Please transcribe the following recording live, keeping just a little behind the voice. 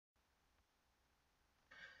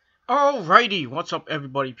Alrighty, what's up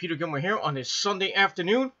everybody? Peter Gilmore here on this Sunday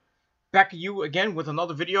afternoon. Back at you again with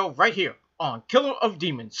another video right here on Killer of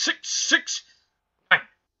Demons 669.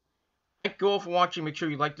 Thank you all for watching. Make sure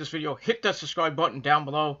you like this video, hit that subscribe button down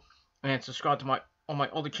below, and subscribe to all my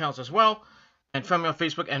other channels as well. And find me on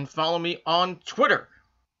Facebook and follow me on Twitter.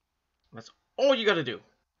 That's all you gotta do.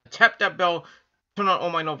 Tap that bell, turn on all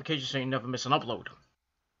my notifications so you never miss an upload.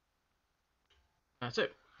 That's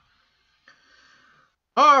it.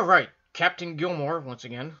 Alright, Captain Gilmore, once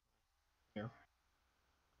again.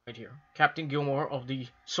 Right here. Captain Gilmore of the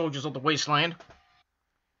Soldiers of the Wasteland.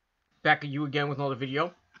 Back at you again with another video.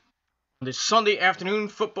 On this Sunday afternoon,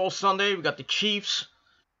 Football Sunday, we got the Chiefs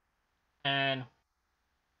and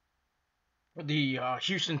the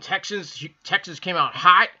Houston Texans. Texans came out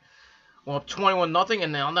hot. Well, up 21-0,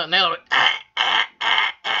 and now they're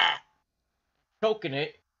choking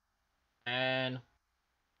it. And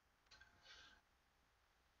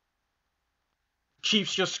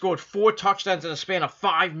Chiefs just scored 4 touchdowns in a span of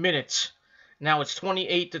 5 minutes. Now it's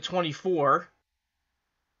 28-24.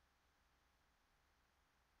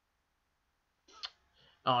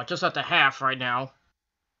 Just at the half right now.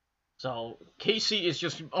 So KC is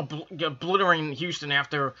just obliterating Houston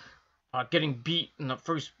after getting beat in the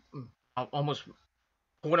first almost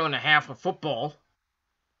quarter and a half of football.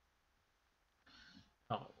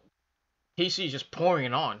 KC is just pouring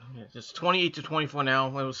it on. It's 28-24 now.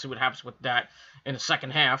 We'll see what happens with that in the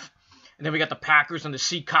second half. And then we got the Packers and the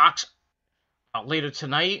Seahawks later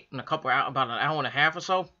tonight in about an hour and a half or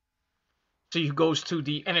so. See who goes to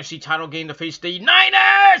the NFC title game to face the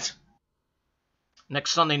Niners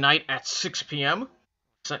next Sunday night at 6 p.m.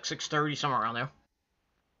 It's like 6:30, somewhere around there.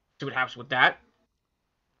 See what happens with that.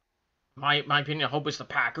 My opinion, I hope it's the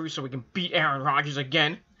Packers so we can beat Aaron Rodgers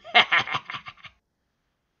again.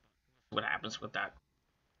 What happens with that.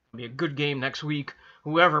 It'll be a good game next week.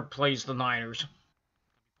 Whoever plays the Niners.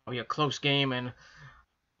 It'll be a close game and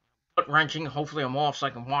gut-wrenching. Hopefully I'm off so I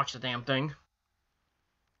can watch the damn thing.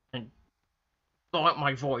 And blow out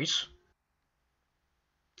my voice.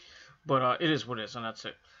 But it is what it is, and that's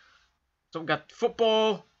it. So we got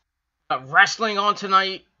football. Got wrestling on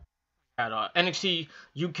tonight. Got NXT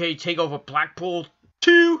UK TakeOver Blackpool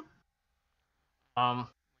 2. I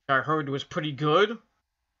heard was pretty good.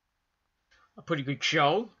 A pretty good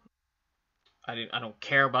show. I don't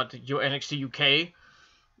care about your NXT UK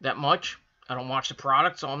that much. I don't watch the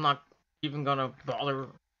product, so I'm not even gonna bother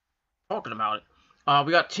talking about it.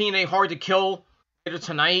 We got TNA Hard to Kill later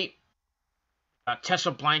tonight.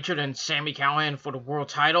 Tessa Blanchard and Sami Callihan for the world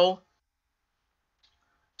title.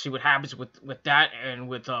 See what happens with that and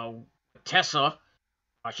with Tessa.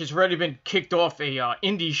 She's already been kicked off a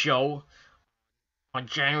indie show on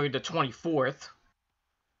January the 24th.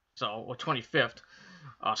 So, or 25th,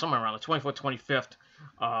 somewhere around the 24th,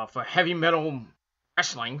 25th, for Heavy Metal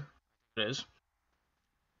Wrestling, it is.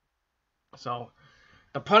 So,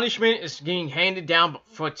 the punishment is being handed down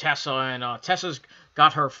for Tessa, and Tessa's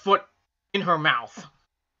got her foot in her mouth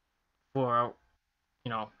for,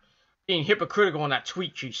 being hypocritical in that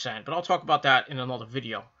tweet she sent. But I'll talk about that in another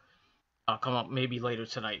video. Come up maybe later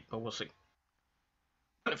tonight, but we'll see.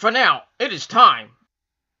 But for now, it is time,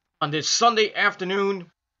 on this Sunday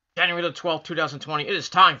afternoon, January the 12th, 2020, it is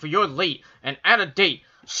time for your late and out-of-date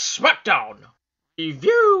Smackdown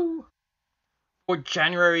review for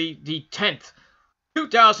January the 10th,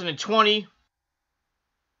 2020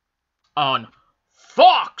 on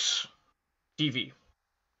Fox TV.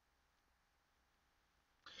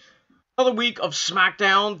 Another week of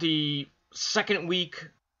Smackdown, the second week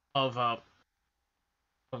of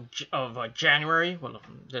January, well,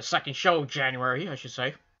 the second show of January, I should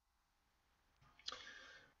say.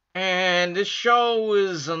 And this show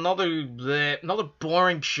is another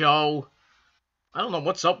boring show. I don't know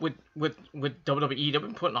what's up with WWE. They've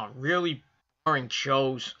been putting on really boring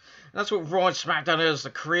shows. And that's what Raw and SmackDown is. The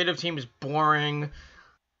creative team is boring.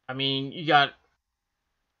 I mean, you got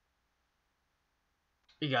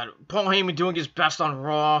Paul Heyman doing his best on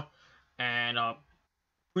Raw, and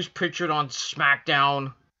Bruce Pritchard on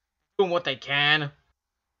SmackDown doing what they can.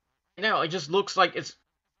 It just looks like it's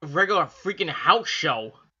a regular freaking house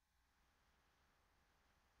show.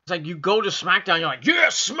 It's like you go to SmackDown, you're like, yeah,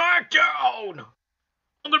 SmackDown!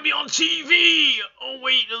 I'm gonna be on TV! Oh,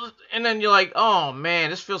 wait. And then you're like, oh, man,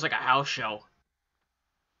 this feels like a house show.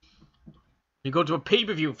 You go to a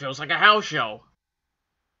pay-per-view, it feels like a house show.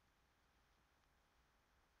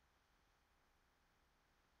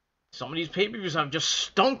 Some of these pay-per-views have just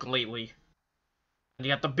stunk lately. And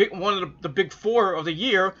you got one of the big four of the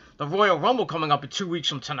year, the Royal Rumble, coming up in 2 weeks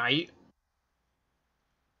from tonight.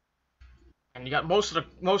 And you got most of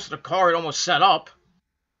the card almost set up.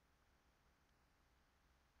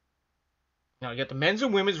 Now you got the men's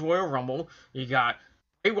and women's Royal Rumble. You got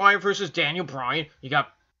Bray Wyatt versus Daniel Bryan. You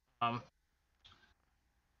got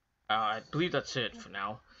I believe that's it for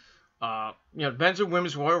now. Men's and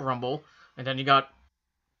women's Royal Rumble, and then you got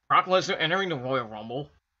Brock Lesnar entering the Royal Rumble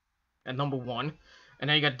at number 1, and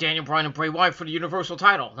then you got Daniel Bryan and Bray Wyatt for the Universal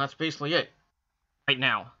title. That's basically it right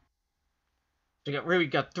now. So you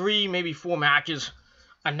got 3, maybe 4 matches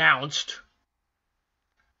announced,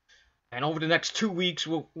 and over the next 2 weeks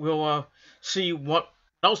we'll see what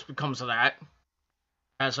else becomes of that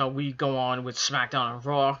as we go on with SmackDown and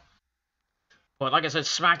Raw. But like I said,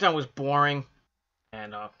 SmackDown was boring,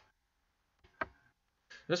 and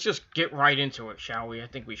let's just get right into it, shall we? I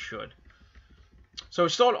think we should. So we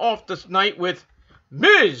start off this night with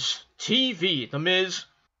Miz TV. The Miz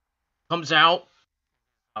comes out,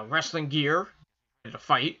 wrestling gear, ready to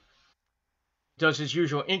fight. Does his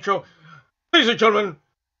usual intro. Ladies and gentlemen,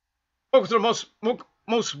 welcome to the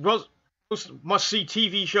most must-see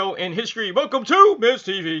TV show in history. Welcome to Miz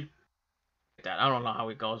TV. I don't know how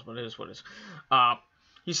it goes, but it is what it is.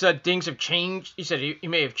 He said things have changed. He said he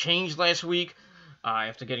may have changed last week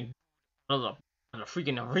after getting out of the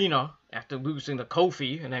freaking arena after losing to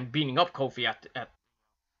Kofi and then beating up Kofi at the end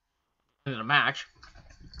of the match.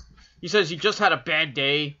 He says he just had a bad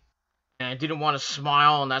day and didn't want to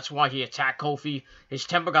smile, and that's why he attacked Kofi. His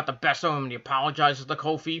temper got the best of him, and he apologizes to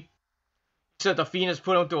Kofi. He said the Fiend has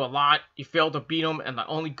put him through a lot. He failed to beat him, and the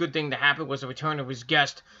only good thing that happened was the return of his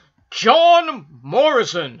guest, John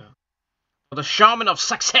Morrison. The Shaman of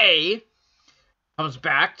Sexay comes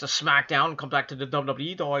back to SmackDown, comes back to the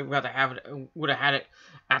WWE, though I would have had it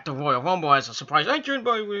at the Royal Rumble as a surprise entrant,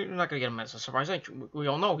 but we're not going to get him as a surprise entrant. We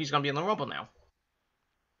all know he's going to be in the Rumble now.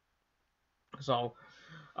 So,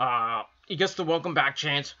 he gets the welcome back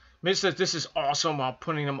chance. Miz says this is awesome while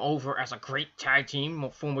putting them over as a great tag team,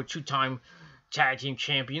 former 2-time tag team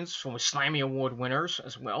champions, former Slammy Award winners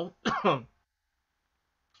as well.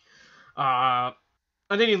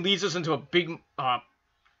 And then he leads us into a big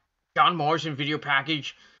John Morrison video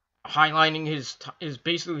package, highlighting his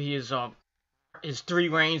 3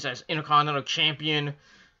 reigns as Intercontinental Champion,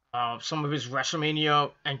 some of his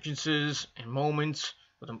WrestleMania entrances and moments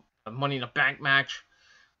with a Money in the Bank match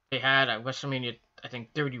they had at WrestleMania, I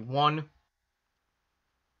think 31.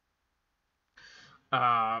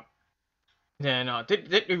 They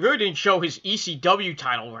really didn't show his ECW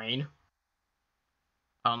title reign.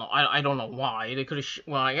 I don't know. I don't know why. They could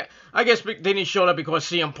have. I guess they didn't show that because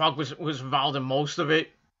CM Punk was involved in most of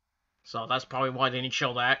it. So that's probably why they didn't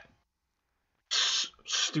show that.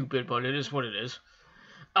 Stupid, but it is what it is.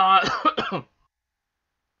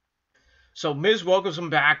 So Miz welcomes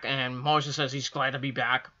him back, and Morrison says he's glad to be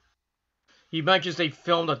back. He mentions they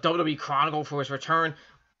filmed a WWE Chronicle for his return.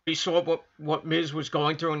 He saw what Miz was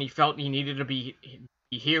going through, and he felt he needed to be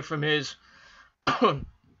here for Miz.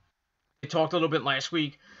 They talked a little bit last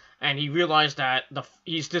week, and he realized that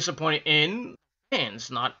he's disappointed in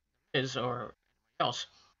fans, not Miz or else.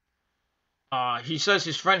 He says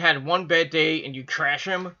his friend had one bad day, and you trash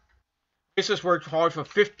him. Miz has worked hard for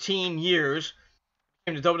 15 years,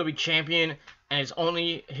 became the WWE champion, and is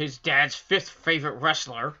only his dad's 5th favorite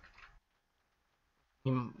wrestler.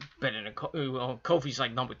 Better than Kofi's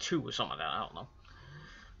like number 2 or something like that. I don't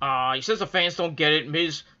know. He says the fans don't get it.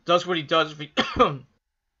 Miz does what he does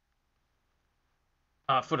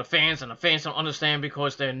for the fans, and the fans don't understand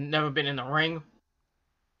because they've never been in the ring.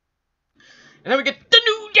 And then we get the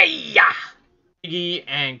New Day! Biggie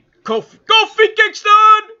and Kofi Kingston!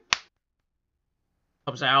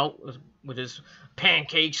 Comes out with his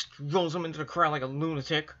pancakes, rolls them into the crowd like a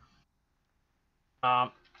lunatic.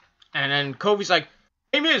 And then Kofi's like,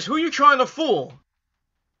 "Hey Miz, who you trying to fool?"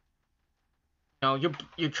 You know,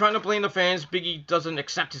 you're trying to blame the fans. Biggie doesn't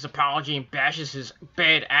accept his apology and bashes his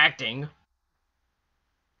bad acting.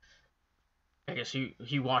 I guess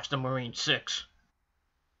he watched the Marine 6.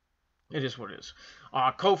 It is what it is.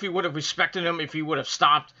 Kofi would have respected him if he would have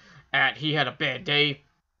stopped at he had a bad day.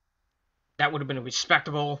 That would have been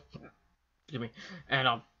respectable. Excuse me.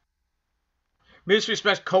 And Miz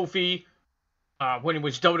respects Kofi when he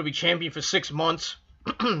was WWE champion for 6 months.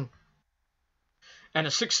 And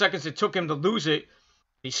the 6 seconds it took him to lose it,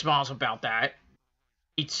 he smiles about that.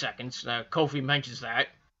 8 seconds. Kofi mentions that.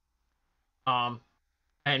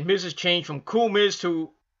 And Miz has changed from cool Miz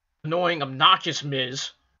to annoying, obnoxious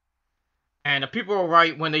Miz. And the people are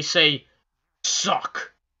right when they say,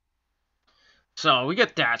 suck. So, we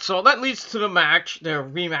get that. So, that leads to the match, their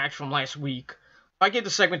rematch from last week. I gave the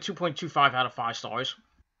segment 2.25 out of 5 stars.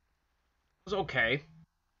 It was okay.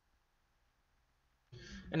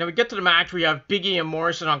 And then we get to the match. We have Biggie and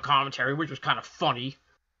Morrison on commentary, which was kind of funny.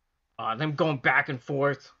 Them going back and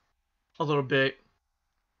forth. a little bit.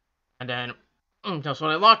 And then, so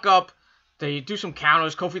they lock up. They do some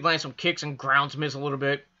counters. Kofi lands some kicks and grounds Miz a little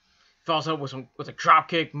bit. Follows up with a drop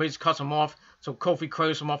kick. Miz cuts him off. So Kofi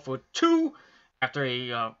cradles him up for 2 after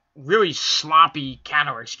a really sloppy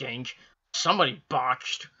counter exchange. Somebody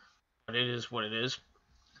botched, but it is what it is.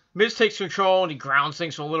 Miz takes control and he grounds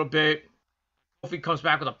things for a little bit. Kofi comes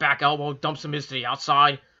back with a back elbow, dumps the Miz to the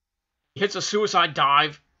outside. He hits a suicide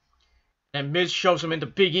dive. And Miz shoves him into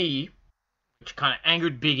Big E, which kind of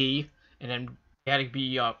angered Big E. And then he had to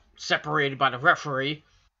be separated by the referee.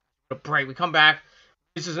 A break. We come back.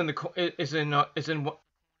 This is in the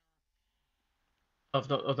of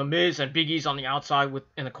the Miz, and Big E's on the outside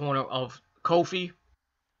in the corner of Kofi.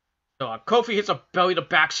 So Kofi hits a belly to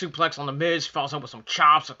back suplex on the Miz, follows up with some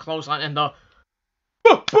chops, a clothesline, and the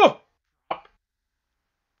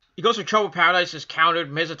he goes for Trouble Paradise, is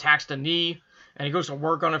countered. Miz attacks the knee, and he goes to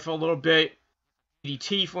work on it for a little bit.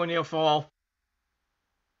 DDT for a near fall.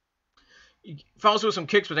 He follows with some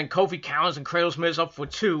kicks, but then Kofi counters and cradles Miz up for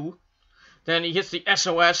 2. Then he hits the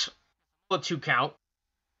SOS, a 2 count.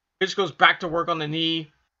 Miz goes back to work on the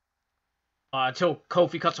knee until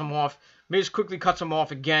Kofi cuts him off. Miz quickly cuts him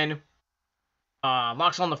off again.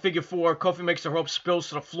 Locks on the figure 4. Kofi makes the rope, spills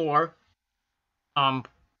to the floor. Then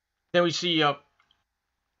we see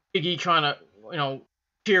Big E trying to,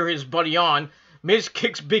 cheer his buddy on. Miz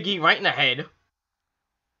kicks Big E right in the head.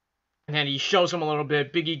 And then he shows him a little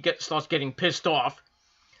bit. Big E starts getting pissed off.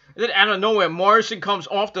 And then out of nowhere, Morrison comes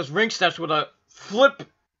off those ring steps with a flip.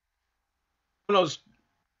 One of those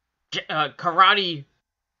karate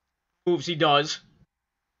moves he does.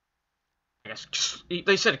 I guess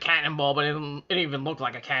they said a cannonball, but it didn't even look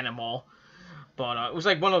like a cannonball. But it was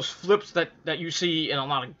like one of those flips that you see in a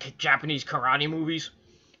lot of Japanese karate movies.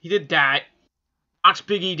 He did that. Knocks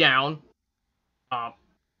Big E down.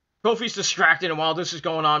 Kofi's distracted, and while this is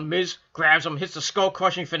going on, Miz grabs him, hits the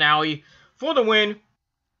skull-crushing finale for the win.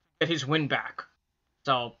 Get his win back.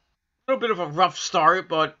 So, a little bit of a rough start,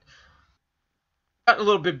 but got a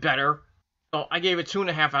little bit better. So, I gave it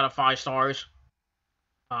 2.5 out of 5 stars.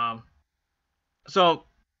 So,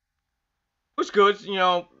 it was good.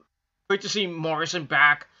 Great to see Morrison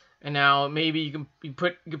back. And now maybe you can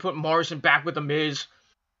put Morrison back with the Miz.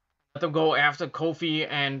 Let them go after Kofi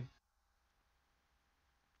and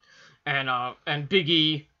Big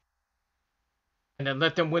E, and then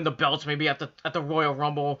let them win the belts maybe at the Royal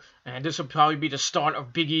Rumble, and this will probably be the start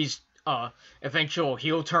of Big E's eventual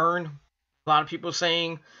heel turn. A lot of people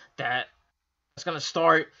saying that it's gonna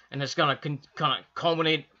start and it's gonna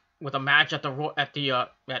culminate with a match at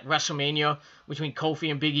WrestleMania between Kofi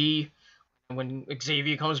and Big E, and when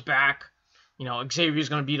Xavier comes back, Xavier's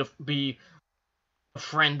gonna be a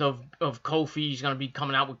friend of Kofi. He's going to be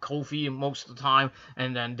coming out with Kofi most of the time.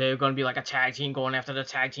 And then they're going to be like a tag team going after the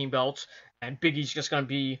tag team belts. And Big E's just going to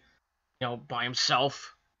be, by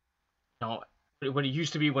himself. What he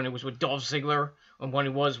used to be when it was with Dolph Ziggler. And when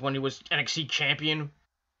he was NXT champion.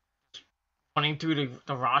 Running through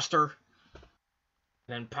the roster. And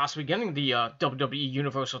then possibly getting the WWE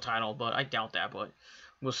Universal title. But I doubt that. But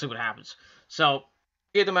we'll see what happens. So,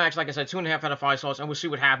 gave the match, like I said, 2.5 out of 5 stars. And we'll see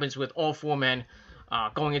what happens with all 4 men.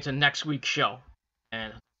 Going into next week's show.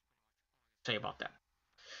 And say about that.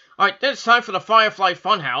 Alright, then it's time for the Firefly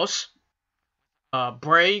Funhouse.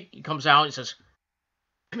 Bray, he comes out and says,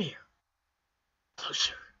 "Come here.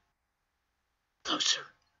 Closer. Closer.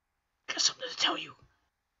 I got something to tell you.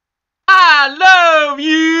 I love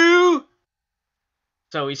you!"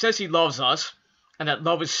 So he says he loves us. And that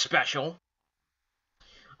love is special.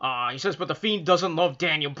 He says, but the Fiend doesn't love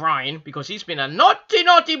Daniel Bryan because he's been a naughty,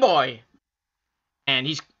 naughty boy. And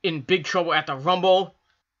he's in big trouble at the Rumble.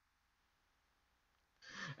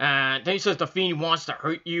 Then he says the Fiend wants to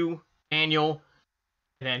hurt you, Daniel.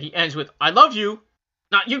 And then he ends with, "I love you,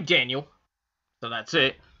 not you, Daniel." So that's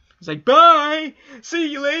it. He's like, "Bye! See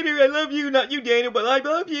you later, I love you, not you, Daniel, but I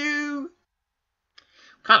love you."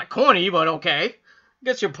 Kind of corny, but okay.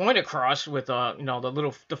 Gets your point across with,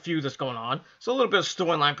 the feud that's going on. So a little bit of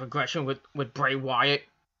storyline progression with Bray Wyatt.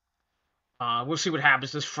 We'll see what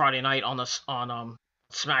happens this Friday night on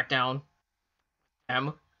Smackdown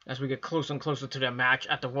as we get closer and closer to their match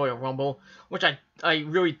at the Royal Rumble, which I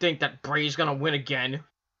really think that Bray's gonna win again.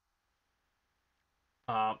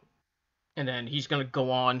 And then he's gonna go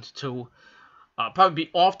on to probably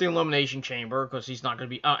be off the Elimination Chamber because he's not gonna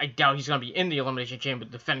be. I doubt he's gonna be in the Elimination Chamber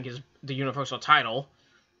defending the Universal title,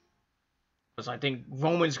 because I think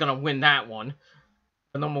Roman's gonna win that one,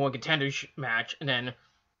 the number 1 contender match, and then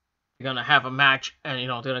they're gonna have a match, and they're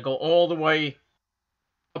gonna go all the way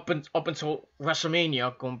up until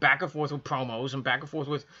WrestleMania, going back and forth with promos and back and forth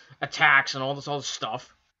with attacks and all this other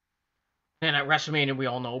stuff. And at WrestleMania, we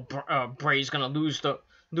all know Bray's gonna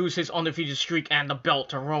lose his undefeated streak and the belt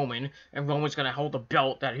to Roman, and Roman's gonna hold the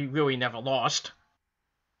belt that he really never lost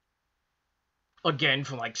again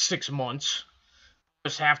for like 6 months,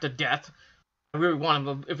 just half to death. I really want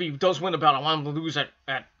him to, if he does win the belt, I want him to lose it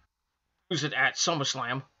at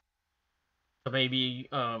SummerSlam. So maybe,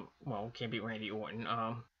 well, can't beat Randy Orton.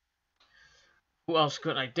 Who else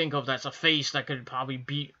could I think of that's a face that could probably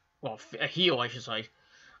beat, well, a heel, I should say.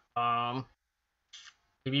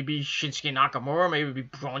 Maybe be Shinsuke Nakamura, maybe be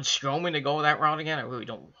Braun Strowman to go that route again. I really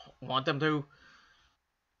don't want them to.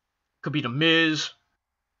 Could be The Miz.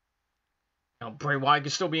 Bray Wyatt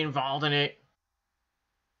could still be involved in it.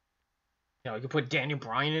 You could put Daniel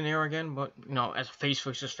Bryan in there again, but, as face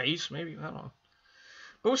versus face, maybe. I don't know.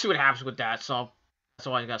 But we'll see what happens with that, so that's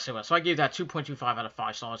all I gotta say about it. So I gave that 2.25 out of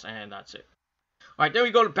 5 stars, and that's it. Alright, then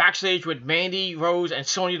we go to backstage with Mandy Rose and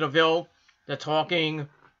Sonya Deville. They're talking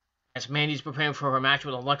as Mandy's preparing for her match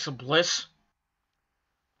with Alexa Bliss.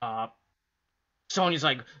 Sonya's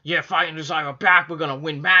like, yeah, Fight and Desire are back, we're gonna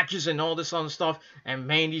win matches and all this other stuff. And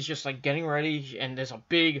Mandy's just like getting ready, and there's a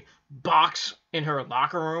big box in her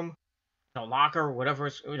locker room. Locker, whatever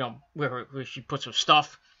it's, where she puts her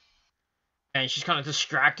stuff. And she's kind of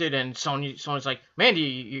distracted, and Sonya's like,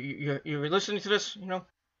 Mandy, you're listening to this,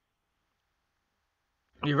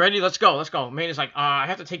 You ready? Let's go, let's go. Mandy's like, I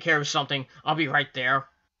have to take care of something. I'll be right there.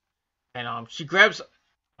 And she grabs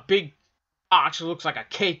a big box. It looks like a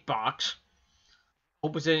cake box.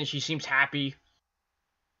 Opens it, and she seems happy.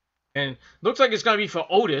 And looks like it's going to be for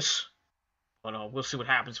Otis. But we'll see what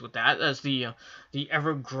happens with that. As the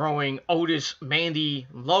ever-growing Otis-Mandy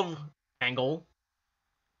love angle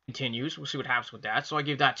continues. We'll see what happens with that. So I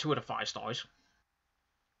give that 2 out of 5 stars.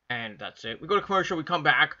 And that's it. We go to commercial. We come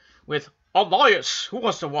back with Elias. Who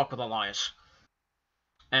wants to walk with Elias?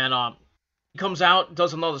 And he comes out,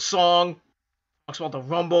 does another song, talks about the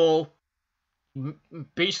Rumble,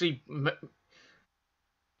 basically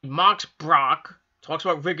mocks Brock, talks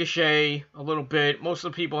about Ricochet a little bit, most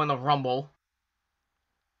of the people in the Rumble,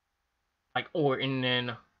 like Orton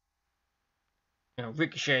and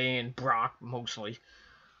Ricochet and Brock mostly.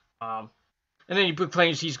 And then he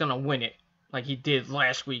proclaims he's gonna win it, like he did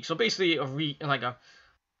last week. So basically a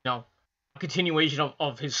continuation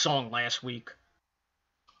of his song last week.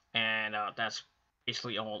 And that's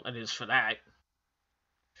basically all it is for that.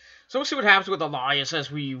 So we'll see what happens with Elias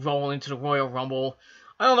as we roll into the Royal Rumble.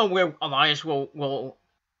 I don't know where Elias will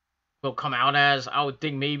come out as. I would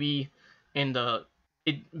think maybe in the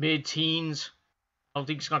mid-teens. I don't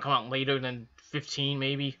think he's going to come out later than 15,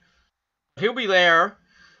 maybe. He'll be there.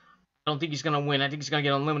 I don't think he's going to win. I think he's going to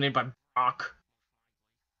get eliminated by Brock.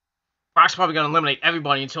 Brock's probably going to eliminate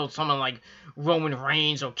everybody until someone like Roman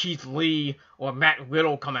Reigns or Keith Lee or Matt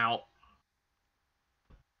Riddle come out.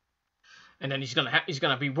 And then he's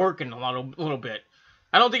gonna be working a little bit.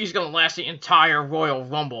 I don't think he's gonna last the entire Royal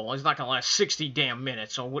Rumble. He's not gonna last 60 damn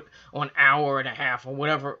minutes or an hour and a half or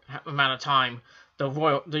whatever amount of time the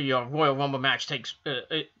Royal Rumble match takes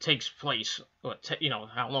place. Or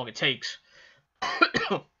how long it takes.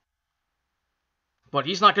 But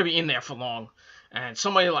he's not gonna be in there for long. And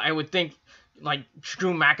somebody I would think like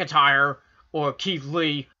Drew McIntyre or Keith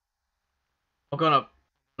Lee are gonna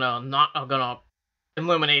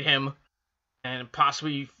eliminate him. And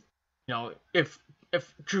possibly, if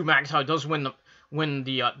Drew McIntyre does win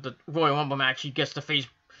the Royal Rumble match, he gets to face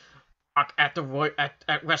Brock at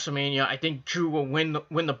WrestleMania. I think Drew will win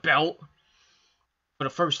the belt for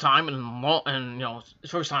the first time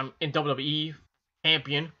first time in WWE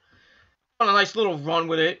champion. On a nice little run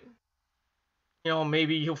with it.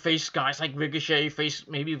 Maybe he'll face guys like Ricochet, face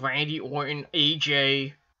maybe Randy Orton,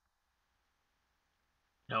 AJ.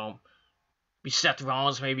 Be Seth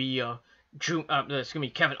Rollins, maybe Drew, it's gonna be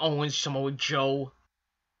Kevin Owens, Samoa Joe.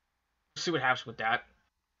 We'll see what happens with that.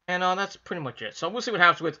 And that's pretty much it. So we'll see what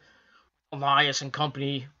happens with Elias and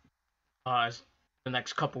company the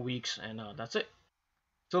next couple weeks, and that's it.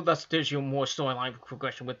 So there's your more storyline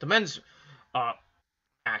progression with the men's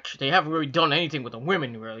match. They haven't really done anything with the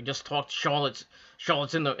women, really. Just talked Charlotte's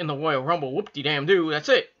in the Royal Rumble. Whoop-de-damn-do, that's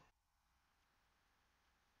it.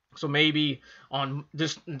 So maybe on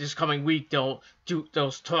this coming week they'll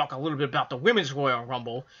talk a little bit about the women's Royal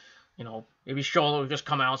Rumble. Maybe Charlotte will just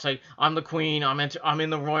come out and say, "I'm the queen. I'm in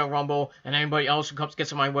the Royal Rumble, and anybody else who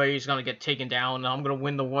gets in my way is gonna get taken down. And I'm gonna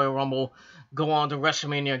win the Royal Rumble, go on to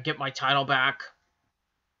WrestleMania, get my title back,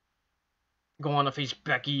 go on to face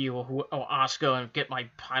Becky or Asuka and get my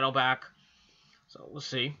title back." So we'll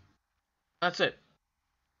see. That's it.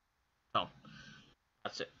 So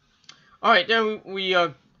that's it. All right, then we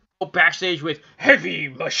backstage with Heavy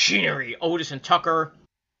Machinery, Otis and Tucker.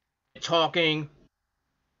 talking,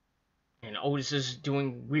 and Otis is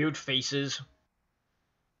doing weird faces.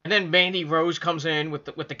 And then Mandy Rose comes in with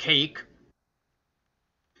the cake.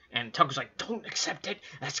 And Tucker's like, don't accept it.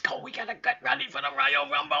 Let's go. We gotta get ready for the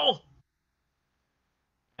Royal Rumble.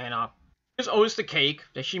 And here's Otis the cake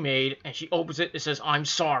that she made. And she opens it. It says, I'm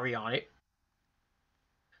sorry on it.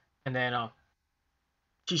 And then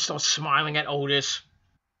she starts smiling at Otis.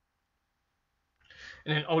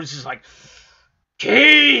 And then Otis is like,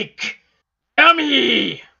 cake!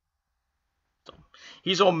 Yummy! So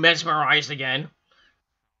he's all mesmerized again.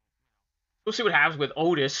 We'll see what happens with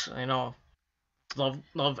Otis. You know,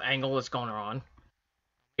 love angle that's going on.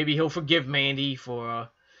 Maybe he'll forgive Mandy for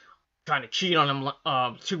trying to cheat on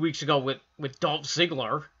him 2 weeks ago with Dolph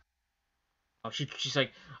Ziggler. She's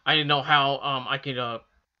like, I didn't know how I could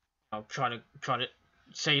try to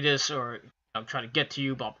say this or try to get to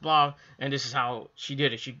you, blah blah. And this is how she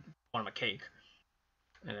did it. She bought him a cake.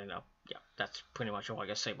 And then yeah, that's pretty much all I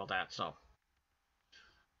gotta say about that. So,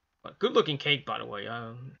 but good looking cake, by the way.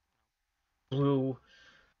 Blue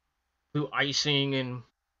icing and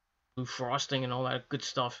blue frosting and all that good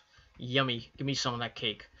stuff. Yummy. Give me some of that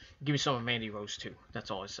cake. Give me some of Mandy Rose too.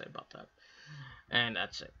 That's all I say about that. And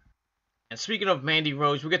that's it. And speaking of Mandy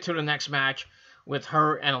Rose, we get to the next match with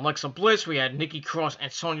her and Alexa Bliss. We had Nikki Cross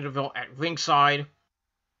and Sonya Deville at ringside.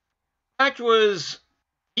 The match was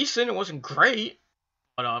decent. It wasn't great,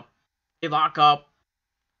 but they lock up.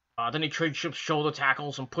 Then they trade shoulder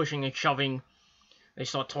tackles and pushing and shoving. They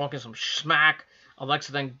start talking some smack.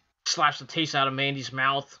 Alexa then slaps the taste out of Mandy's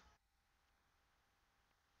mouth.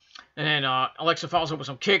 And then Alexa follows up with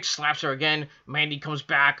some kicks, slaps her again. Mandy comes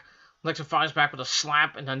back. Alexa fires back with a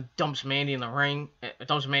slap and then dumps Mandy in the ring.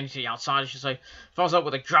 Dumps Mandy to the outside, I should say. Follows up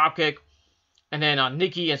with a drop kick. And then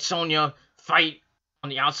Nikki and Sonya fight on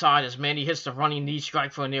the outside as Mandy hits the running knee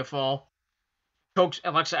strike for a near fall. Chokes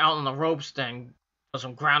Alexa out on the ropes, then does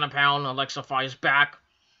some ground and pound. Alexa fires back.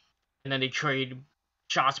 And then they trade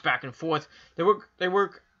shots back and forth. They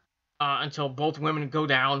work until both women go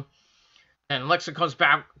down. And Alexa comes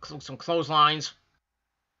back, some clotheslines,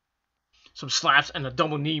 some slaps, and a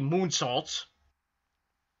double knee moonsaults.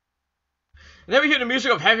 And then we hear the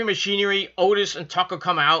music of Heavy Machinery. Otis and Tucker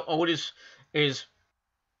come out. Otis is,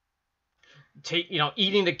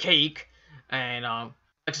 eating the cake, and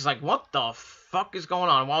Alexa's like, "What the fuck is going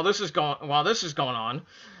on?" While this is going on,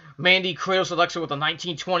 Mandy cradles Alexa with a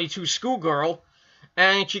 1922 schoolgirl,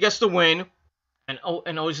 and she gets the win. And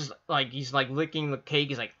Otis is like, he's like licking the cake.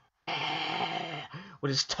 He's like, with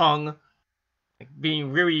his tongue, like,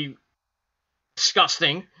 being really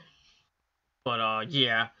disgusting. But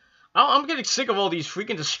yeah, I'm getting sick of all these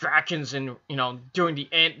freaking distractions and during the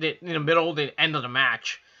end, in the middle, the end of the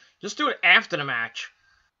match. Just do it after the match.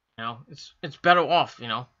 It's better off.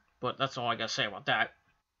 But that's all I gotta say about that.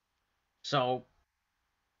 So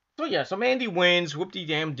yeah, so Mandy wins.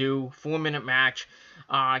 Whoop-de-damn-do. 4-minute match.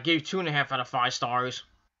 I gave 2.5 out of 5 stars.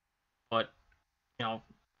 But I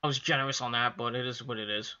was generous on that, but it is what it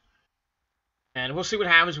is. And we'll see what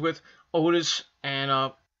happens with Otis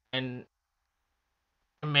and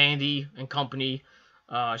Mandy and company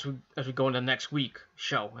as we go into next week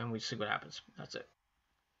show, and we see what happens. That's it.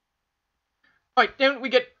 All right, then we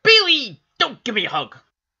get Bayley. Don't give me a hug.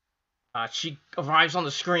 She arrives on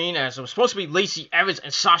the screen as it was supposed to be Lacey Evans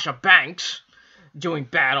and Sasha Banks doing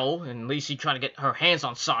battle, and Lacey trying to get her hands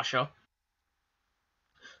on Sasha.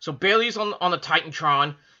 So Bayley's on the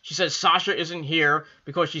Titantron. She says Sasha isn't here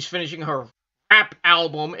because she's finishing her rap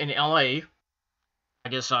album in LA. I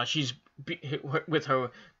guess she's with her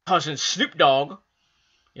cousin Snoop Dogg,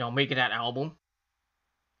 making that album.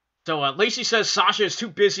 So Lacey says Sasha is too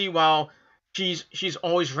busy while she's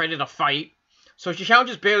always ready to fight. So she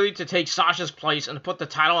challenges Bayley to take Sasha's place and to put the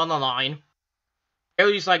title on the line.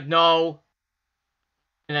 Bayley's like, no.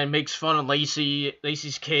 And then makes fun of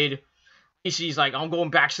Lacey's kid. Lacey's like, I'm going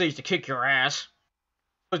backstage to kick your ass.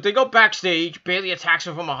 But they go backstage. Bayley attacks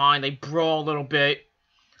her from behind. They brawl a little bit.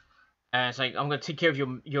 And it's like, I'm going to take care of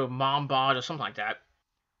your mom bod or something like that.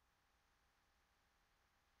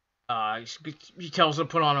 She tells her to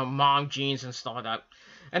put on her mom jeans and stuff like that.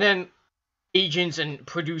 And then agents and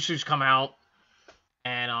producers come out.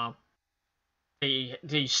 And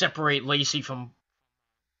they separate Lacey from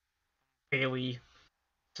Bayley.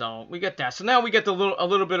 So we get that. So now we get a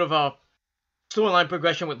little bit of a storyline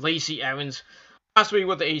progression with Lacey Evans, possibly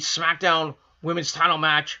with a Smackdown women's title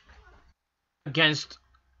match against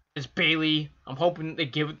Bayley. I'm hoping they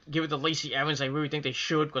give it to Lacey Evans. I really think they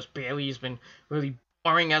should, because Bayley has been really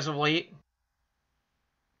boring as of late.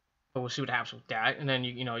 But we'll see what happens with that. And then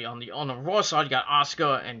on the Raw side, you got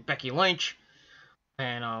Asuka and Becky Lynch.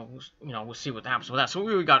 And, we'll see what happens with that. So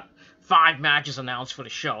we got 5 matches announced for the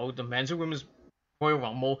show. The men's and women's Royal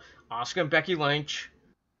Rumble. Asuka and Becky Lynch.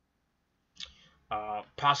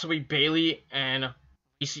 Possibly Bayley and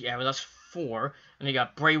Lacey Evans. That's 4. And you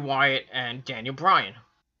got Bray Wyatt and Daniel Bryan.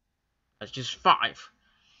 That's just 5.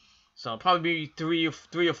 So probably be three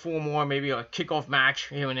or four more, maybe a kickoff match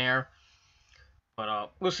here and there.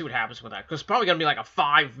 But we'll see what happens with that. Because it's probably going to be like a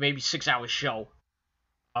 5, maybe 6 hour show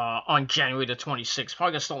on January the 26th.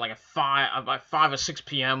 Probably going to start like at 5 or 6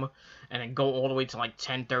 p.m. and then go all the way to like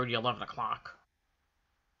 10:30, 11 o'clock.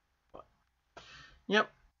 Yep.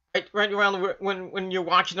 Right around when you're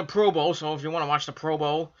watching the Pro Bowl. So if you want to watch the Pro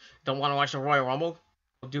Bowl, don't want to watch the Royal Rumble,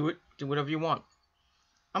 do it. Do whatever you want.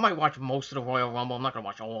 I might watch most of the Royal Rumble. I'm not going to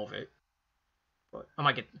watch all of it. But I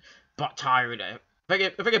might get tired.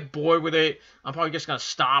 If I get bored with it, I'm probably just going to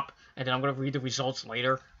stop. And then I'm going to read the results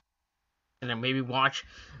later. And then maybe watch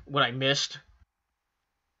what I missed.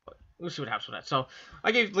 But we'll see what happens with that. So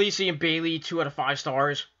I gave Lacey and Bayley 2 out of 5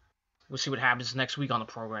 stars. We'll see what happens next week on the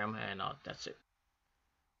program. And that's it.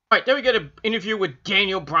 Alright, then we get an interview with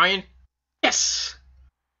Daniel Bryan. Yes!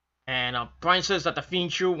 And Bryan says that the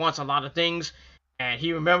Fiend Shoe wants a lot of things. And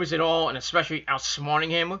he remembers it all, and especially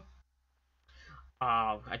outsmarting him.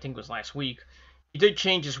 I think it was last week. He did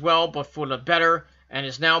change as well, but for the better, and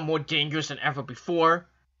is now more dangerous than ever before.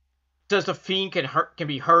 Says the Fiend can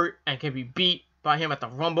be hurt and can be beat by him at the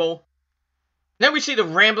Rumble. Then we see the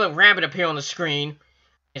Rambling Rabbit appear on the screen.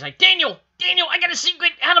 He's like, Daniel, I got a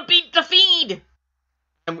secret how to beat the Fiend.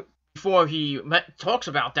 And before he talks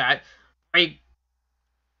about that, Ray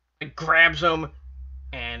grabs him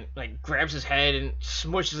and like grabs his head and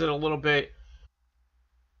smushes it a little bit.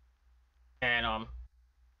 And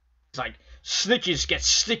it's like, snitches get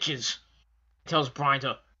stitches. He tells Bryan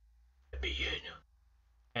to let me in.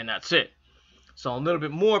 And that's it. So a little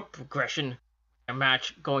bit more progression and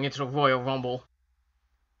match going into the Royal Rumble.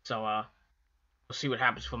 So we'll see what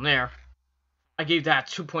happens from there. I gave that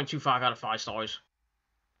 2.25 out of 5 stars.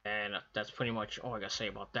 And that's pretty much all I gotta say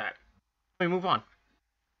about that. Let me move on.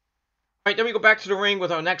 Alright, then we go back to the ring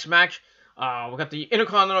with our next match. We got the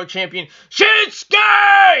Intercontinental Champion,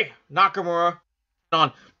 Shinsuke Nakamura,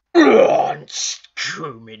 on Braun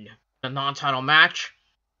Strowman. The non-title match.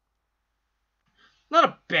 Not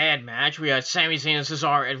a bad match. We had Sami Zayn and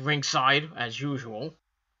Cesaro at ringside, as usual.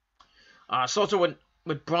 Starts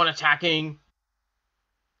with Braun attacking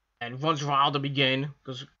and runs wild to begin,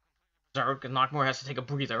 because Nakamura has to take a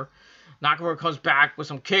breather. Nakamura comes back with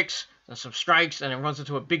some kicks and some strikes, and then runs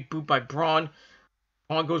into a big boot by Braun.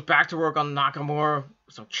 Braun goes back to work on Nakamura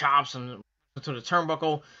with some chops and to the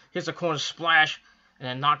turnbuckle. Hits a corner splash, and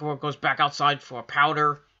then Nakamura goes back outside for a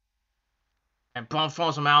powder. And Braun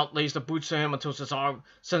follows him out, lays the boots to him until Cesaro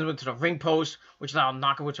sends him into the ring post, which allows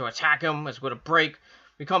Nakamura to attack him as with a break.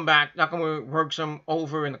 We come back, Nakamura works him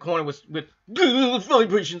over in the corner with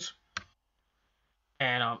vibrations.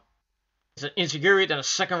 And it's an insecurity, then a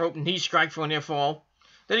second rope knee strike for a near fall.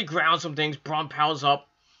 Then he grounds some things. Braun powers up,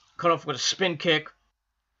 cut off with a spin kick.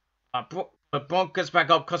 But Braun gets back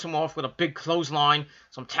up, cuts him off with a big clothesline,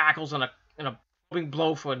 some tackles, and a big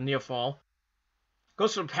blow for a near fall.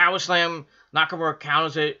 Goes to the power slam. Nakamura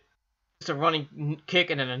counters it. It's a running kick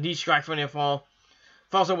and then a knee strike for a near fall.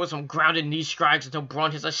 Follows up with some grounded knee strikes until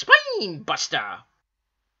Braun hits a spine buster.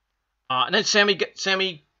 And then Sami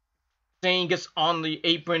Zayn gets on the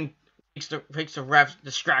apron. Takes the ref,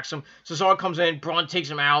 distracts him. Cesaro comes in, Braun takes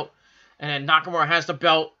him out, and then Nakamura has the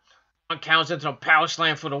belt. Braun counts into a power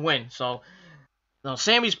slam for the win. So,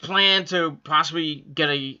 Sami's plan to possibly get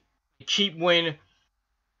a cheap win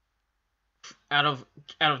out of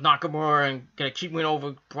Nakamura and get a cheap win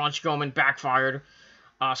over Braun Strowman backfired.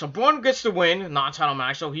 So Braun gets the win, non-title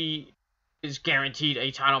match, so he is guaranteed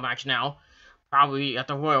a title match now. Probably at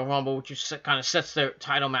the Royal Rumble, which kind of sets their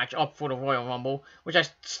title match up for the Royal Rumble, which I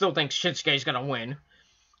still think Shinsuke is going to win.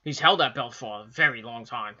 He's held that belt for a very long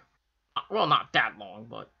time. Well, not that long,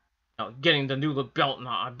 but getting the new belt,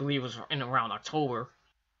 I believe, was in around October.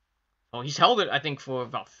 So he's held it, I think, for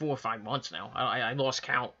about 4 or 5 months now. I lost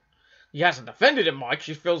count. He hasn't defended it much.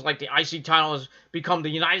 It feels like the IC title has become the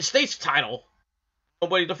United States title.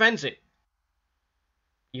 Nobody defends it.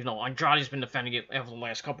 Even though Andrade's been defending it over the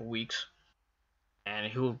last couple weeks. And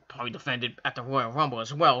he'll probably defend it at the Royal Rumble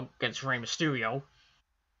as well against Rey Mysterio.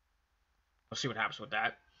 We'll see what happens with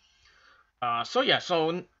that. So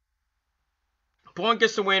Braun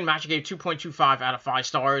gets the win. Match gave 2.25 out of 5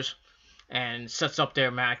 stars. And sets up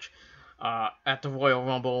their match at the Royal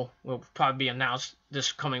Rumble. Will probably be announced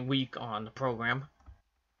this coming week on the program.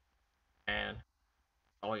 And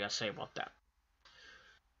all I gotta say about that.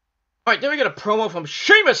 Alright, then we get a promo from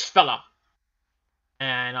Sheamus fella.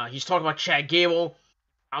 And he's talking about Chad Gable.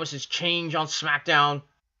 Promises change on SmackDown.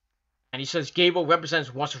 And he says Gable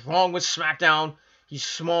represents what's wrong with SmackDown. He's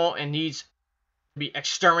small and needs to be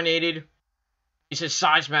exterminated. He says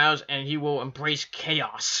size matters and he will embrace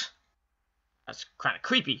chaos. That's kind of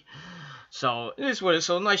creepy. So, it is what it is.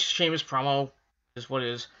 So, nice Sheamus promo. It is what it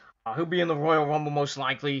is. He'll be in the Royal Rumble most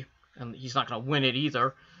likely. And he's not going to win it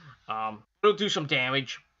either. He'll do some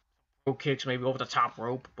damage. Rope kicks maybe over the top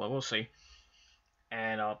rope. But we'll see.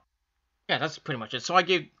 And, yeah, that's pretty much it. So, I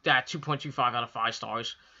give that 2.25 out of 5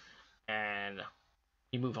 stars. And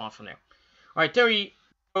we move on from there. Alright, then we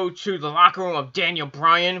go to the locker room of Daniel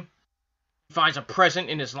Bryan. He finds a present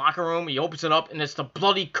in his locker room. He opens it up, and it's the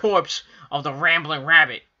bloody corpse of the Rambling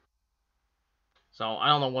Rabbit. So, I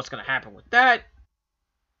don't know what's going to happen with that.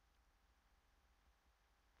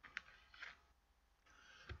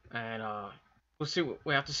 And, we'll see.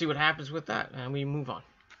 We have to see what happens with that, and we move on.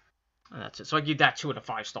 And that's it. So, I give that 2 out of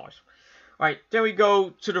 5 stars. Alright, then we go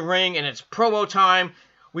to the ring, and it's promo time.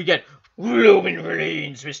 We get Roman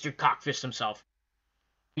Reigns, Mr. Cockfist himself.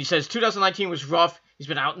 He says 2019 was rough. He's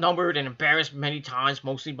been outnumbered and embarrassed many times,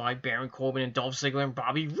 mostly by Baron Corbin and Dolph Ziggler and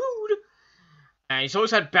Bobby Roode. And he's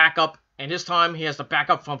always had backup, and this time he has the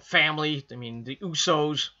backup from family. I mean, the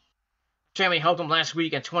Usos. Family helped him last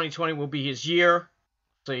week, and 2020 will be his year.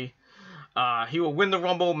 See, he will win the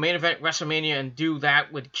Rumble, main event WrestleMania, and do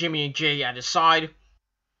that with Jimmy and Jay at his side.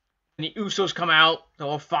 And the Usos come out. They're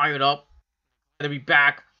all fired up. They'll be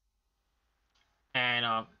back.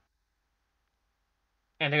 And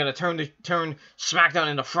they're gonna turn SmackDown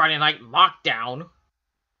into Friday Night Lockdown.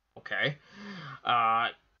 Okay.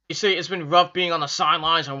 You see, it's been rough being on the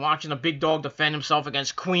sidelines and watching the big dog defend himself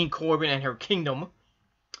against Queen Corbin and her kingdom.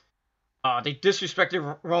 They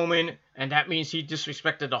disrespected Roman, and that means he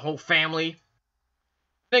disrespected the whole family.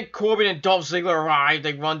 Then Corbin and Dolph Ziggler arrive.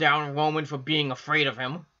 They run down Roman for being afraid of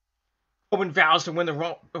him. Corbin vows to win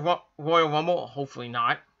the Royal Rumble. Hopefully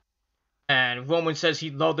not. And Roman says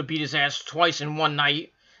he'd love to beat his ass twice in one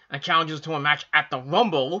night and challenges to a match at the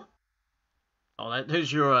Rumble. Oh,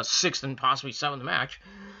 there's your 6th and possibly 7th match.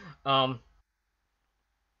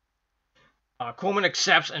 Coleman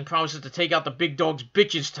accepts and promises to take out the big dog's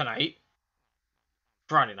bitches tonight.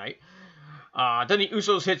 Friday night. Then the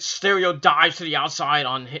Usos hit stereo dives to the outside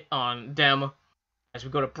on them as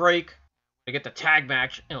we go to break. We get the tag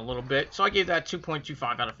match in a little bit. So I gave that 2.25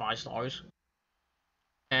 out of 5 stars.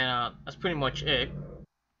 And that's pretty much it.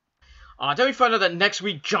 Then we find out that next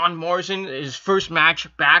week, John Morrison, his first match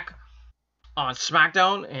back on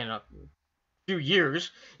SmackDown in a few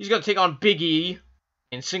years. He's going to take on Big E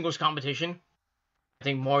in singles competition. I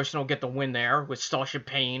think Morrison will get the win there with Starship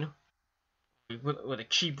Pain. With a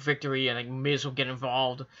cheap victory. I think Miz will get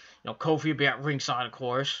involved. Kofi will be at ringside, of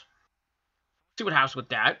course. See what happens with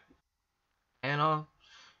that. And,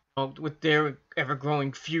 with their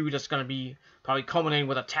ever-growing feud, that's going to be probably culminating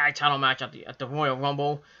with a tag title match at the Royal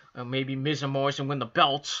Rumble. Maybe Miz and Morrison win the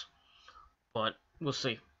belts. But we'll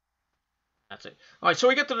see. That's it. Alright, so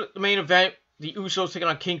we get to the main event. The Usos taking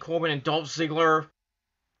on King Corbin and Dolph Ziggler. It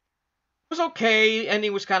was okay.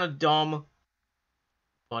 Ending was kind of dumb.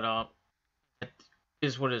 But, it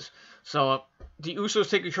is what it is. So, the Usos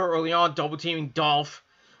take control early on, double-teaming Dolph.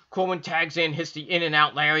 Corbin tags in, hits the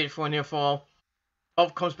in-and-out lariat for a near fall.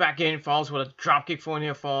 Dolph comes back in, follows with a dropkick for a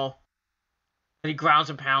near fall. And he grounds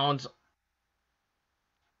and pounds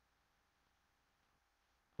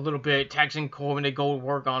a little bit. Tags in Corbin. They go to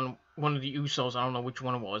work on one of the Usos. I don't know which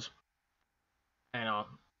one it was. And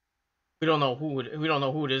we don't know who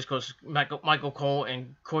it is because Michael Cole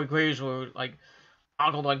and Corey Graves were like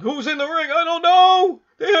ogled like, who's in the ring? I don't know.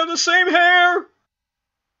 They have the same hair.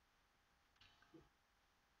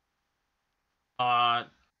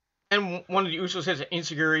 And one of the Usos has an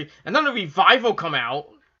insecurity. And then the Revival come out,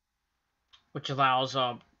 which allows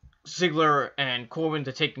Ziggler and Corbin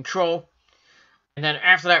to take control. And then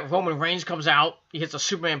after that, Roman Reigns comes out. He hits a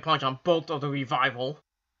Superman punch on both of the Revival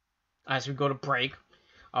as we go to break.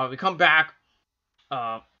 We come back.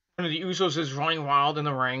 One of the Usos is running wild in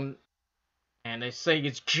the ring. And they say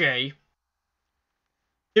it's Jay.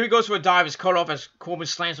 Here he goes for a dive. It's cut off as Corbin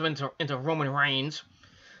slams him into Roman Reigns.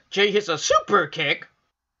 Jay hits a super kick.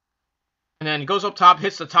 And then goes up top,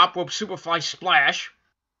 hits the top rope Superfly Splash.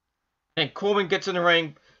 And Corbin gets in the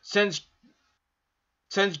ring, sends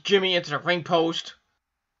Jimmy into the ring post.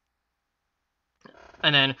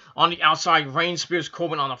 And then on the outside, Reigns spears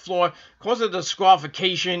Corbin on the floor, causes a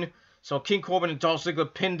disqualification. So King Corbin and Dolph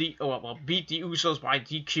Ziggler beat the Usos by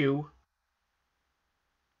DQ.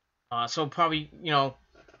 So probably,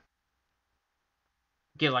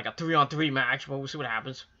 get like a 3-on-3 match, but we'll see what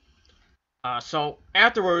happens. So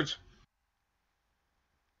afterwards,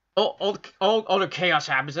 all other chaos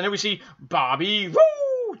happens, and then we see Bobby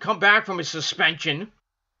Roode come back from his suspension.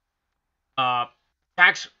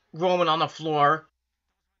 Attacks Roman on the floor,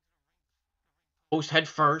 post head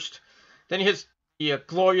first. Then he hits the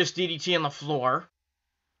glorious DDT on the floor.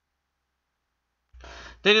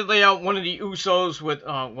 Then they lay out one of the Usos with,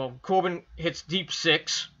 Corbin hits deep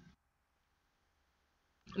six.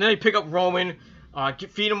 And then they pick up Roman,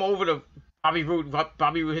 feed him over to Bobby Roode.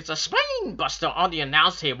 Bobby Roode hits a spine buster on the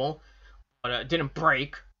announce table, but it didn't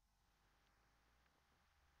break.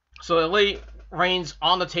 So they lay Reigns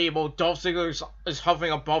on the table. Dolph Ziggler is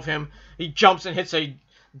hovering above him. He jumps and hits a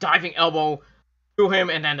diving elbow to him,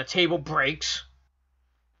 and then the table breaks.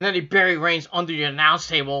 And then they bury Reigns under the announce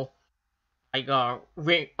table, like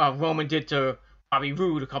Roman did to Bobby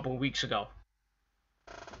Roode a couple of weeks ago.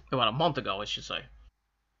 About a month ago, I should say.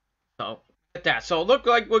 So, get that. So, it looked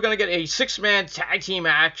like we're going to get a 6-man tag team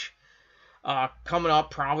match coming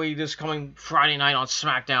up, probably this coming Friday night on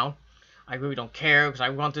Smackdown. I really don't care, because I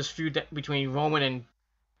want this feud between Roman and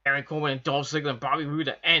Baron Corbin and Dolph Ziggler and Bobby Roode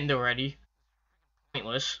to end already.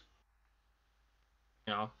 Pointless.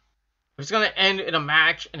 You know. If it's going to end in a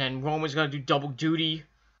match, and then Roman's going to do double duty,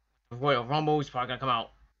 Royal Rumble, he's probably going to come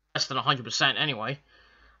out less than 100% anyway.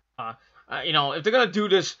 You know, if they're going to do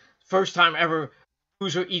this first time ever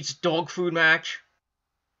loser eats dog food match,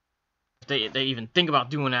 if they even think about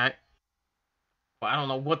doing that, well, I don't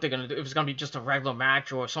know what they're going to do. If it's going to be just a regular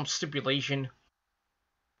match or some stipulation.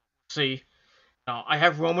 See, I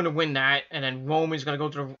have Roman to win that, and then Roman's going to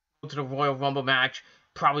go to the Royal Rumble match,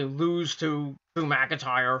 probably lose to Drew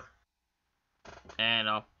McIntyre, and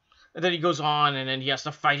then he goes on, and then he has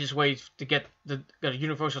to fight his way to get the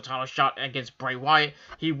Universal title shot against Bray Wyatt.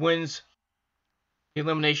 He wins the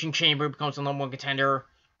Elimination Chamber, becomes the #1 contender,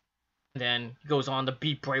 and then he goes on to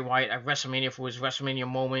beat Bray Wyatt at WrestleMania for his WrestleMania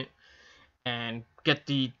moment, and get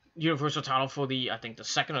the Universal title for I think the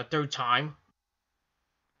second or third time.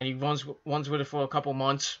 And he runs with it for a couple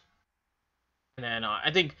months. And then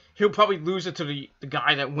I think he'll probably lose it to the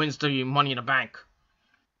guy that wins the Money in the Bank.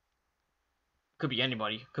 Could be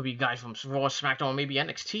anybody. Could be guys from Raw, SmackDown, or maybe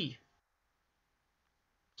NXT.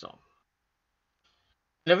 So.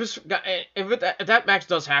 And if that match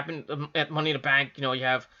does happen at Money in the Bank, you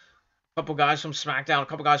have a couple guys from SmackDown, a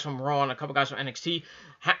couple guys from Raw, and a couple guys from NXT.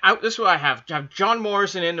 This is what I have. You have John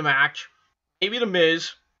Morrison in the match. Maybe The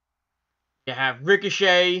Miz. You have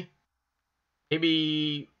Ricochet.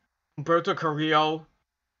 Maybe Humberto Carrillo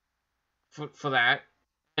for that.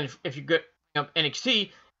 And if you get up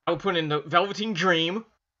NXT, I would put in the Velveteen Dream,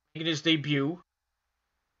 making his debut.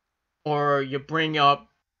 Or you bring up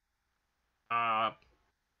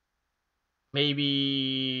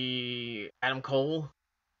maybe Adam Cole.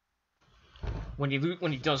 When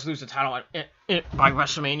he does lose the title by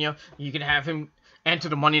WrestleMania, you can have him enter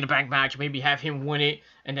the Money in the Bank match. Maybe have him win it,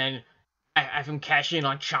 and then have him cash in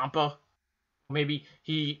on Ciampa. Maybe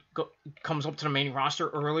he comes up to the main roster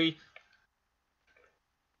early,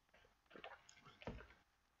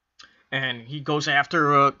 and he goes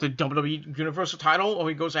after the WWE Universal title, or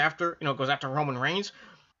he goes after Roman Reigns,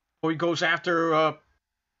 or he goes after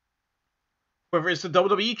whoever is the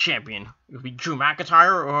WWE champion. It could be Drew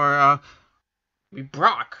McIntyre or be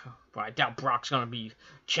Brock. But I doubt Brock's going to be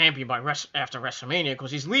champion after WrestleMania,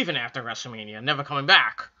 because he's leaving after WrestleMania, never coming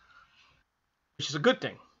back. Which is a good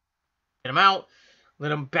thing. Get him out,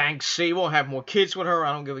 let him bang Sable, have more kids with her.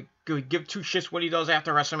 I don't give two shits what he does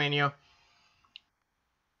after WrestleMania.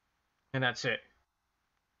 And that's it.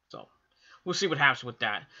 So, we'll see what happens with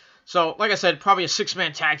that. So, like I said, probably a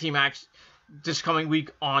 6-man tag team match this coming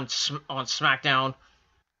week on SmackDown.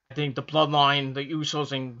 I think the Bloodline, the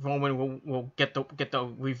Usos, and Roman will get the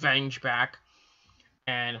revenge back,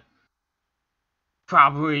 and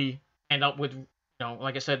probably end up with,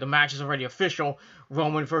 like I said, the match is already official,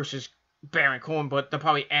 Roman versus Baron Corbin, but they'll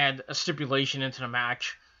probably add a stipulation into the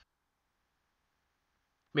match,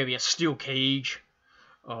 maybe a steel cage,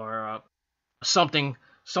 or something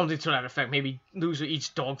to that effect. Maybe loser eats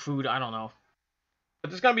dog food. I don't know,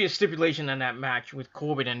 but there's gonna be a stipulation in that match with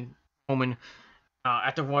Corbin and Roman.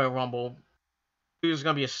 At the Royal Rumble, there's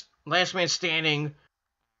going to be a last man standing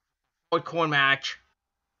hardcore match,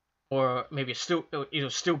 or maybe a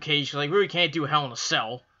steel cage. They really can't do Hell in a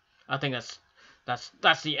Cell. I think that's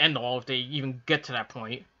the end all if they even get to that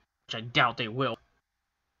point, which I doubt they will.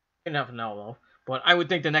 You never know though. But I would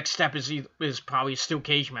think the next step is probably a steel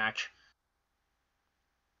cage match.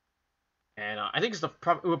 And I think it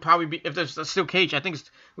will probably be, if there's a steel cage, I think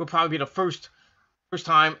it will probably be the first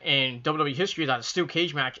time in WWE history that a steel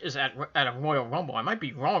cage match is at a Royal Rumble. I might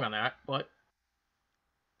be wrong on that, but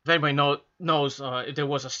If anybody knows if there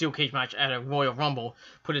was a steel cage match at a Royal Rumble,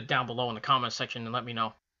 put it down below in the comment section and let me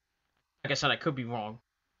know. Like I said, I could be wrong,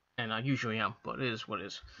 and I usually am, but it is what it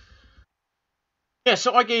is. Yeah,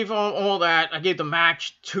 so I gave all that. I gave the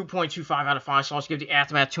match 2.25 out of 5 stars. Give the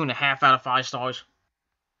Aftermath 2.5 out of 5 stars.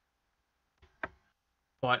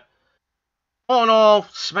 But all in all,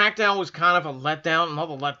 SmackDown was kind of a letdown.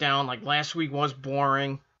 Another letdown. Like last week was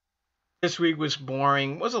boring. This week was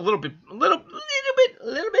boring. Was a little bit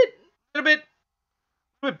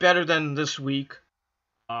better than this week.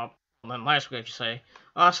 Than last week, I should say.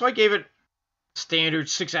 So I gave it standard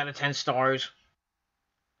 6 out of 10 stars.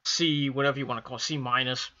 C, whatever you want to call it, C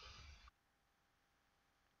minus.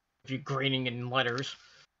 If you're grading in letters.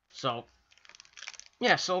 So,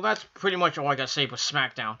 yeah, so that's pretty much all I got to say for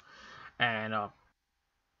SmackDown. And we'll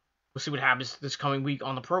see what happens this coming week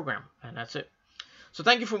on the program. And that's it. So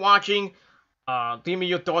thank you for watching. Leave me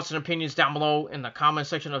your thoughts and opinions down below in the comment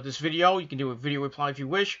section of this video. You can do a video reply if you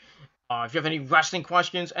wish. If you have any wrestling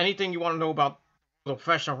questions, anything you want to know about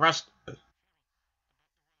professional wrestling,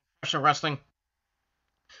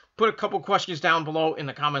 put a couple questions down below in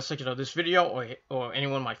the comment section of this video or any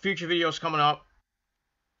one of my future videos coming up.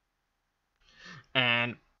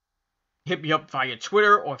 And hit me up via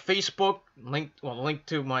Twitter or Facebook. The link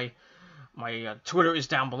to my Twitter is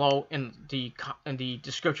down below in the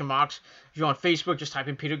description box. If you're on Facebook, just type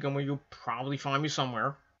in Peter Gilmore. You'll probably find me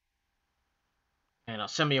somewhere. And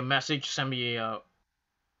send me a message. Send me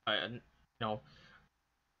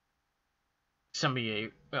send me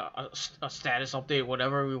a status update,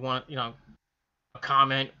 whatever we want. A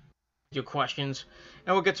comment, your questions,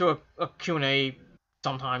 and we'll get to a Q&A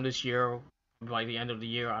sometime this year, by the end of the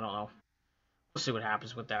year. I don't know. We'll see what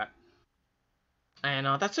happens with that. And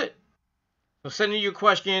that's it. So send in your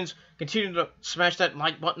questions. Continue to smash that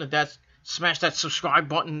like button to death. Smash that subscribe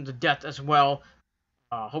button to death as well.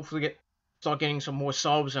 Hopefully start getting some more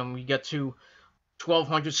subs, and we get to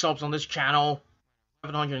 1,200 subs on this channel.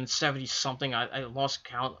 770 something. I lost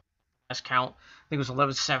count. Last count. I think it was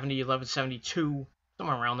 1170, 1172,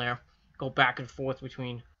 somewhere around there. Go back and forth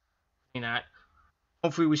between that.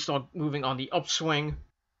 Hopefully we start moving on the upswing.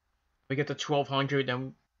 We get to 1,200,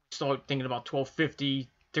 then start thinking about 1,250,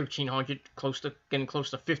 1,300, getting close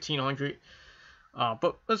to 1,500.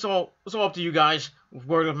 But it's all up to you guys.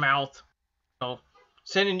 Word of mouth. So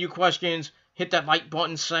send in your questions. Hit that like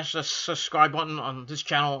button, slash the subscribe button on this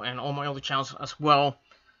channel and all my other channels as well.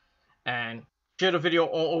 And share the video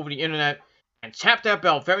all over the internet. And tap that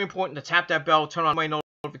bell. Very important to tap that bell. Turn on my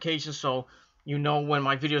notifications so you know when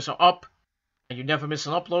my videos are up. And you never miss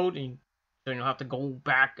an upload. And so you don't have to go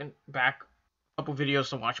back a couple videos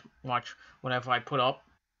to watch whatever I put up.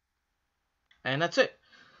 And that's it.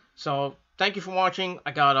 So thank you for watching.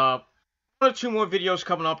 I got 1 or 2 more videos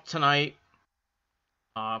coming up tonight.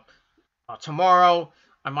 Tomorrow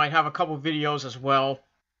I might have a couple videos as well.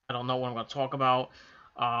 I don't know what I'm going to talk about.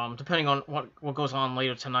 Depending on what goes on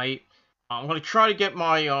later tonight. I'm going to try to get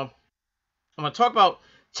my I'm going to talk about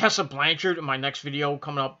Tessa Blanchard in my next video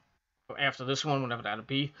coming up after this one, whenever that'll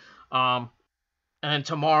be. And then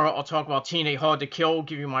tomorrow I'll talk about TNA Hard to Kill,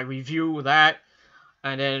 give you my review of that.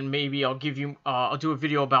 And then maybe I'll do a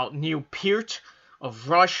video about Neil Peart of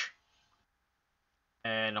Rush.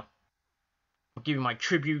 And I'll give you my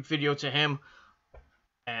tribute video to him.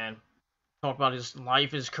 And talk about his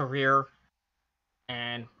life, his career.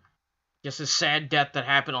 And just his sad death that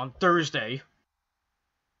happened on Thursday.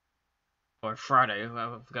 Or Friday.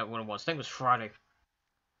 I forgot what it was. I think it was Friday.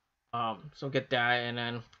 So get that, and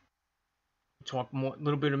then talk a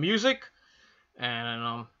little bit of music,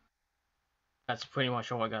 and that's pretty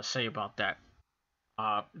much all I gotta say about that.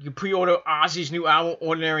 You can pre-order Ozzy's new album,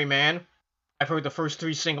 Ordinary Man. I've heard the first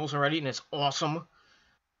 3 singles already, and it's awesome.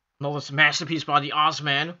 Another masterpiece by the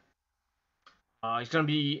Ozman. He's gonna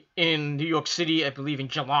be in New York City, I believe, in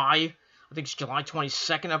July. I think it's July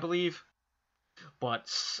 22nd, I believe. But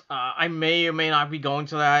I may or may not be going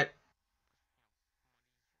to that.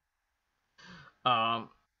 And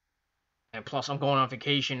plus, I'm going on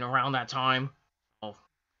vacation around that time. So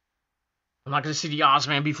I'm not going to see the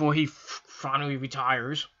Ozman before he finally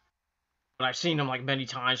retires. But I've seen him like many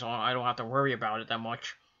times, so I don't have to worry about it that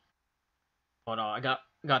much. But I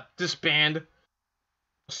got this band,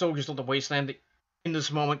 Soldiers of the Wasteland, in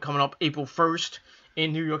this moment coming up April 1st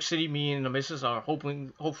in New York City. Me and the missus are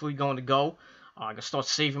hopefully going to go. I can start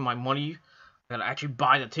saving my money. I gotta actually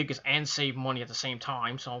buy the tickets and save money at the same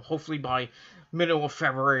time. So hopefully by middle of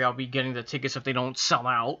February I'll be getting the tickets if they don't sell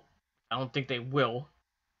out. I don't think they will.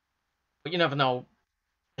 But you never know.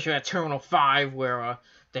 Especially at Terminal 5 where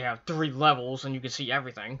they have 3 levels and you can see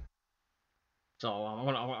everything. So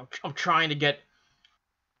I'm trying to get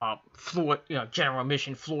floor, general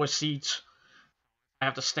admission floor seats. I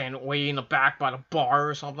have to stand way in the back by the bar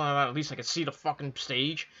or something like that. At least I can see the fucking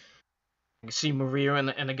stage. I can see Maria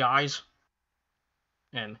and the guys.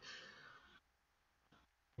 And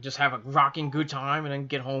just have a rocking good time and then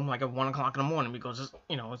get home like at 1 o'clock in the morning because it's,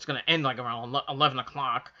 it's going to end like around 11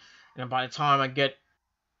 o'clock. And then by the time I get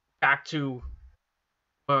back to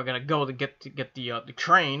where I'm going to go to get the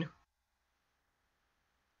train,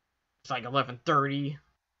 it's like 11:30.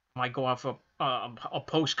 I might go out for a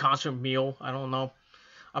post-concert meal. I don't know.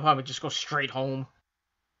 I'll probably just go straight home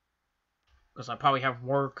because I probably have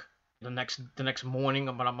work the next morning.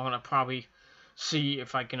 But I'm gonna probably see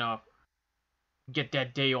if I can get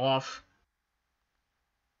that day off,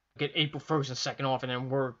 get April 1st and 2nd off, and then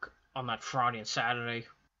work on that Friday and Saturday,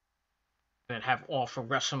 and then have off for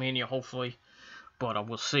WrestleMania hopefully. But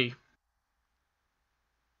we'll see.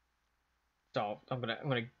 So I'm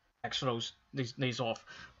gonna extra these days off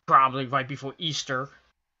probably right before Easter.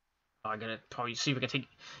 I gotta probably see if I can take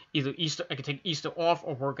either Easter. I can take Easter off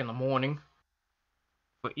or work in the morning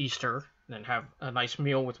for Easter, and then have a nice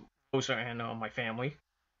meal with Rosa and my family,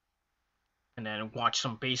 and then watch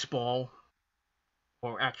some baseball,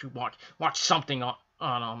 or actually watch something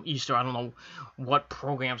on Easter. I don't know what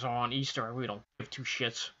programs are on Easter. I really don't give two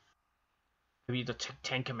shits. Maybe the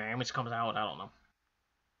Ten Commandments comes out. I don't know.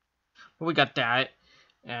 But we got that,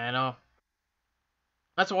 and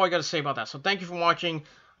that's all I gotta say about that. So thank you for watching.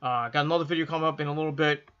 Got another video coming up in a little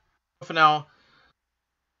bit. For now,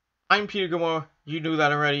 I'm Peter Gilmore. You knew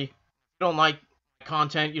that already. If you don't like my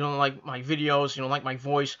content, you don't like my videos, you don't like my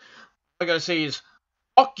voice, all I gotta say is,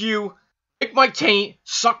 fuck you, lick my taint,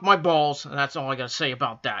 suck my balls, and that's all I gotta say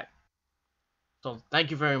about that. So, thank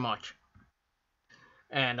you very much.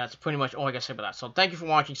 And that's pretty much all I gotta say about that. So, thank you for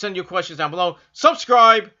watching. Send your questions down below.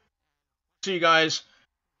 Subscribe. See you guys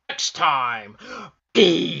next time.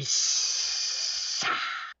 Peace.